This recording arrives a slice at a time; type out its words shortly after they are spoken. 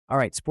All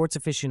right, sports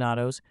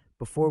aficionados,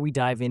 before we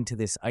dive into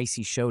this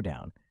icy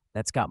showdown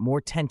that's got more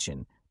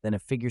tension than a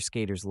figure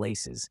skater's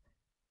laces,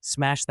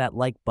 smash that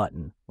like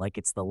button like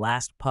it's the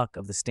last puck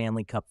of the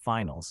Stanley Cup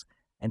Finals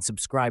and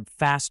subscribe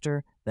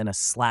faster than a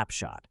slap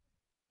shot.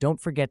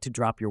 Don't forget to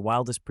drop your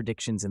wildest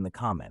predictions in the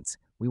comments.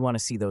 We want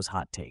to see those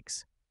hot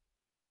takes.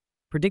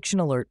 Prediction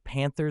alert: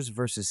 Panthers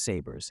versus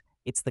Sabres.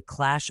 It's the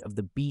clash of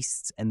the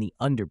beasts and the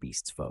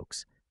underbeasts,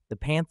 folks. The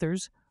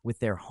Panthers, with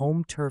their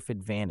home turf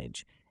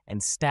advantage and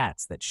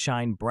stats that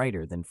shine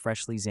brighter than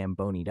freshly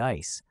zambonied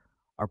ice,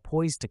 are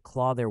poised to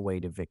claw their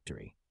way to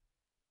victory.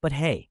 But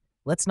hey,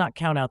 let's not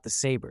count out the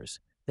Sabres.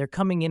 They're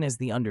coming in as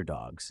the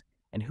underdogs,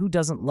 and who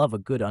doesn't love a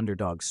good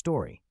underdog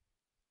story?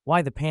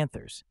 Why the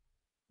Panthers?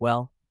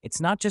 Well,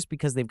 it's not just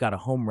because they've got a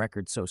home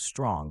record so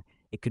strong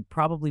it could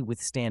probably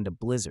withstand a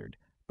blizzard,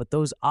 but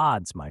those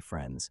odds, my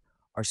friends,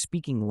 are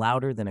speaking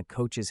louder than a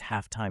coach's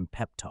halftime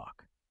pep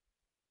talk.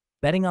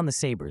 Betting on the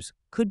Sabres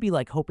could be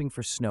like hoping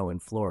for snow in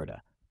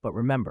Florida, but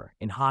remember,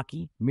 in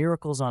hockey,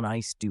 miracles on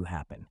ice do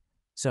happen.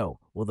 So,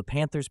 will the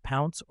Panthers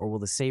pounce or will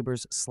the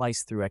Sabres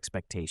slice through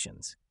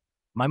expectations?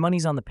 My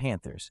money's on the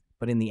Panthers,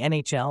 but in the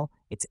NHL,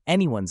 it's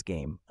anyone's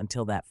game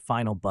until that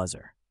final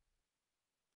buzzer.